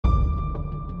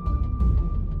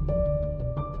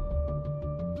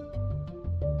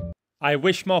I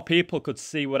wish more people could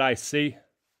see what I see.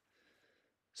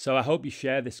 So I hope you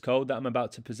share this code that I'm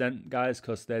about to present, guys,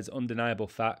 because there's undeniable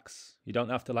facts. You don't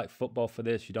have to like football for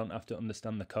this. You don't have to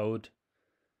understand the code.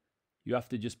 You have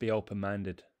to just be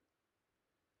open-minded.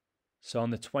 So on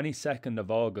the 22nd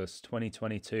of August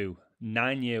 2022,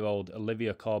 9-year-old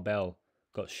Olivia Corbell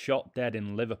got shot dead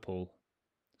in Liverpool,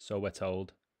 so we're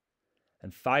told.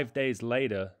 And 5 days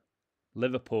later,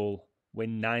 Liverpool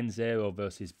win 9-0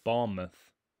 versus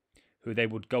Bournemouth, who they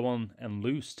would go on and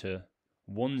lose to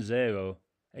 1-0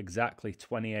 exactly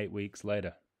 28 weeks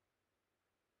later.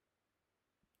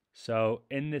 So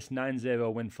in this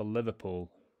 9-0 win for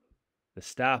Liverpool, the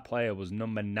star player was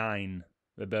number 9,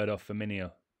 Roberto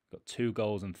Firmino. Got 2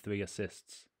 goals and 3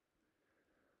 assists.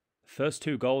 The first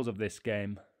 2 goals of this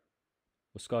game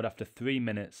were scored after 3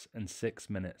 minutes and 6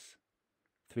 minutes.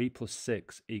 3 plus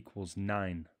 6 equals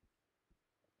 9.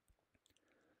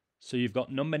 So you've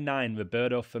got number 9,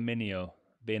 Roberto Firmino,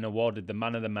 being awarded the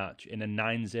man of the match in a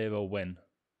 9-0 win.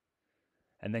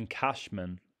 And then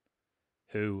Cashman,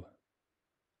 who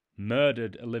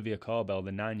murdered Olivia Corbell,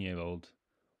 the 9-year-old,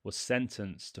 was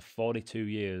sentenced to 42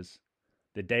 years,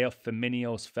 the day of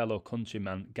Firmino's fellow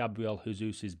countryman Gabriel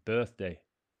Jesus' birthday,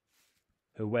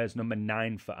 who wears number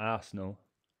 9 for Arsenal,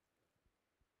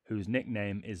 whose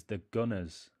nickname is the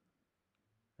Gunners.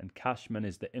 And Cashman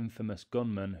is the infamous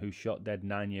gunman who shot dead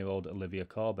 9-year-old Olivia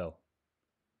Corbell.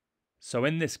 So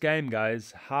in this game,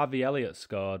 guys, Harvey Elliott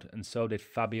scored and so did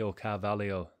Fabio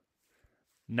Carvalho.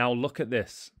 Now look at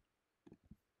this.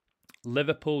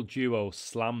 Liverpool duo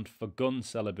slammed for gun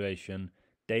celebration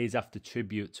days after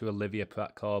tribute to Olivia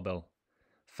Pratt-Corbell.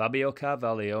 Fabio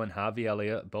Carvalho and Harvey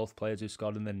Elliott, both players who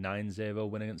scored in the 9-0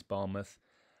 win against Bournemouth,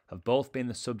 have both been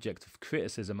the subject of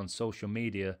criticism on social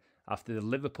media after the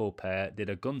Liverpool pair did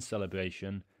a gun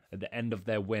celebration at the end of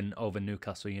their win over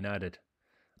Newcastle United.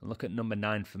 And look at number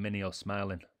 9 Firmino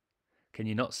smiling. Can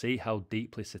you not see how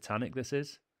deeply satanic this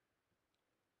is?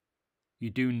 You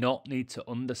do not need to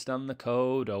understand the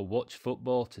code or watch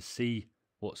football to see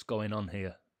what's going on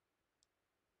here.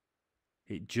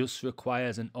 It just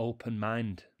requires an open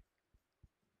mind.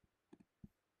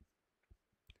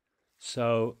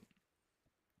 So,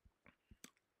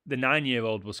 the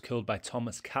 9-year-old was killed by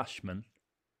Thomas Cashman,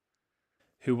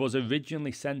 who was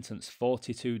originally sentenced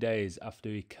 42 days after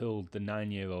he killed the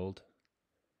 9-year-old,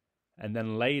 and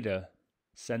then later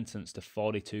sentenced to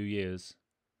 42 years,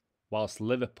 whilst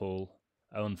Liverpool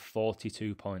are on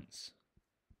 42 points.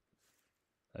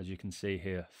 As you can see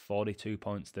here, 42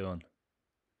 points they're on.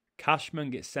 Cashman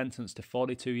gets sentenced to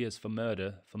 42 years for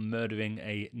murder, for murdering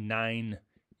a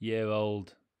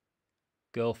 9-year-old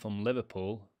girl from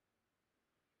Liverpool.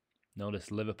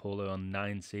 Notice Liverpool are on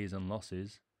 9 season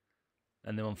losses,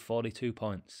 and they're on 42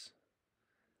 points.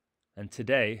 And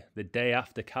today, the day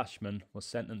after Cashman was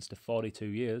sentenced to 42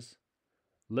 years,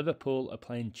 Liverpool are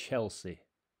playing Chelsea.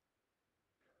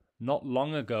 Not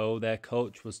long ago, their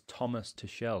coach was Thomas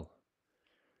Tuchel.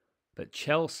 But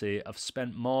Chelsea have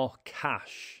spent more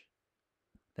cash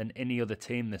than any other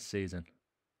team this season.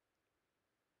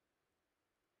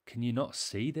 Can you not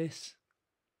see this?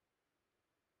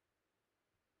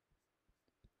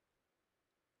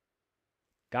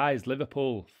 Guys,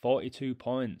 Liverpool, 42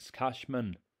 points.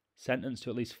 Cashman, sentenced to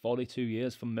at least 42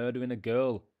 years for murdering a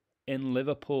girl in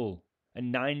Liverpool. A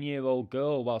 9-year-old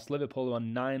girl, whilst Liverpool are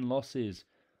on 9 losses.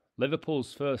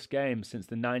 Liverpool's first game since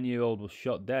the 9-year-old was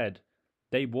shot dead,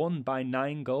 they won by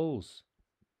 9 goals.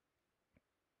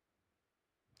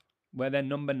 Where their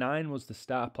number 9 was the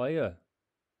star player,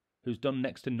 who's done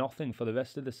next to nothing for the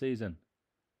rest of the season.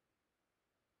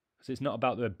 Because it's not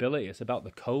about their ability, it's about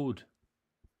the code.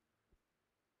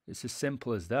 It's as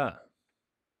simple as that.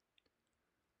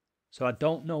 So I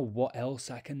don't know what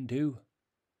else I can do.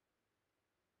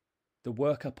 The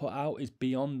work I put out is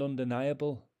beyond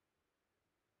undeniable.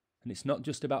 And it's not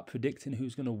just about predicting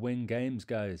who's going to win games,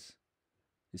 guys.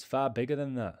 It's far bigger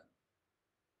than that.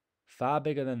 Far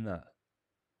bigger than that.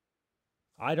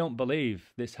 I don't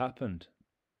believe this happened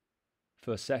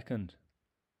for a second.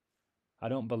 I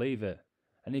don't believe it.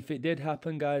 And if it did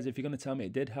happen, guys, if you're going to tell me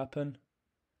it did happen,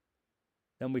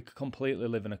 then we completely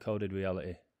live in a coded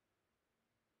reality.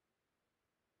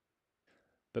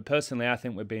 But personally, I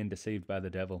think we're being deceived by the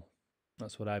devil.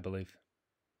 That's what I believe.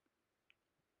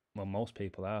 Well, most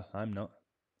people are. I'm not.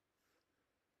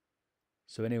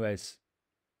 So anyways,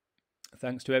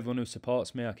 thanks to everyone who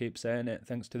supports me. I keep saying it.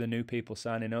 Thanks to the new people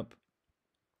signing up.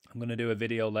 I'm going to do a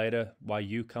video later why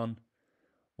UConn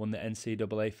won the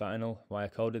NCAA final, why I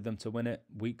coded them to win it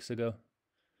weeks ago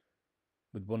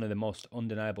with one of the most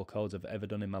undeniable codes I've ever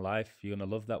done in my life. You're going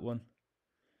to love that one.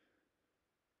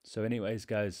 So anyways,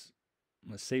 guys,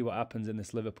 Let's see what happens in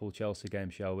this Liverpool-Chelsea game,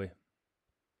 shall we?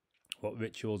 What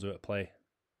rituals are at play?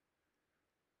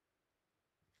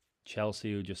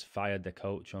 Chelsea, who just fired their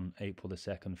coach on April the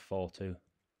 2nd, 4-2.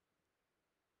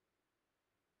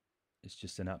 It's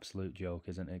just an absolute joke,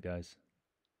 isn't it, guys?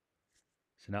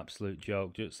 It's an absolute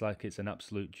joke, just like it's an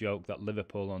absolute joke that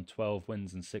Liverpool on 12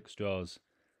 wins and 6 draws,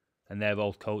 and their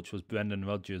old coach was Brendan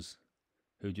Rodgers,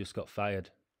 who just got fired,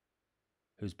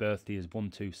 whose birthday is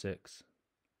 126,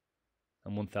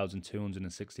 and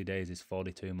 1,260 days is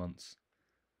 42 months.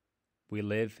 We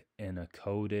live in a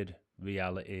coded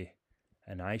reality,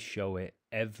 and I show it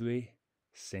every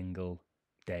single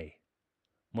day.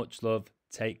 Much love,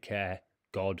 take care,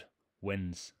 God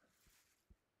wins.